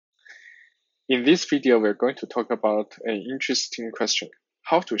In this video, we're going to talk about an interesting question: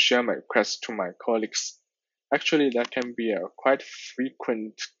 how to share my requests to my colleagues. Actually, that can be a quite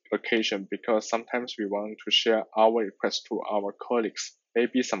frequent occasion because sometimes we want to share our requests to our colleagues,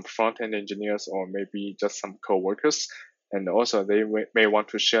 maybe some front-end engineers or maybe just some co-workers, and also they may want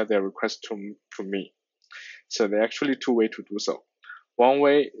to share their requests to me. So there are actually two ways to do so. One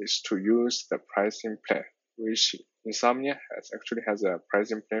way is to use the pricing plan, which Insomnia has a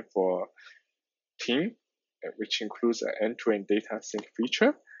pricing plan for team, which includes an end-to-end data sync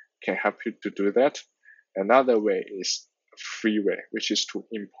feature, can help you to do that. Another way is free way, which is to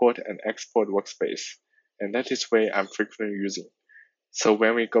import and export workspace. And that is way I'm frequently using. So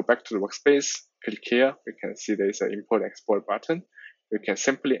when we go back to the workspace, click here, we can see there is an import export button. We can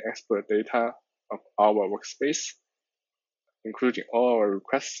simply export data of our workspace, including all our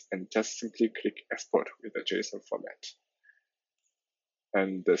requests, and just simply click export with the JSON format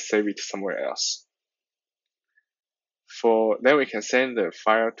and save it somewhere else. Then we can send the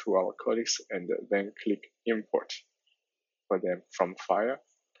file to our colleagues and then click import for them from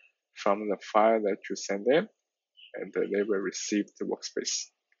the file that you send them, and they will receive the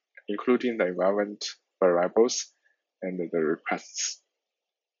workspace, including the environment variables and the requests.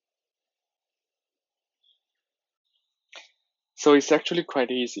 So it's actually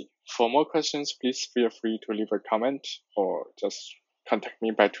quite easy. For more questions, please feel free to leave a comment or just contact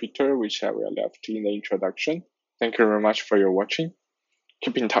me by Twitter, which I will left in the introduction. Thank you very much for your watching.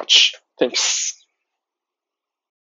 Keep in touch. Thanks.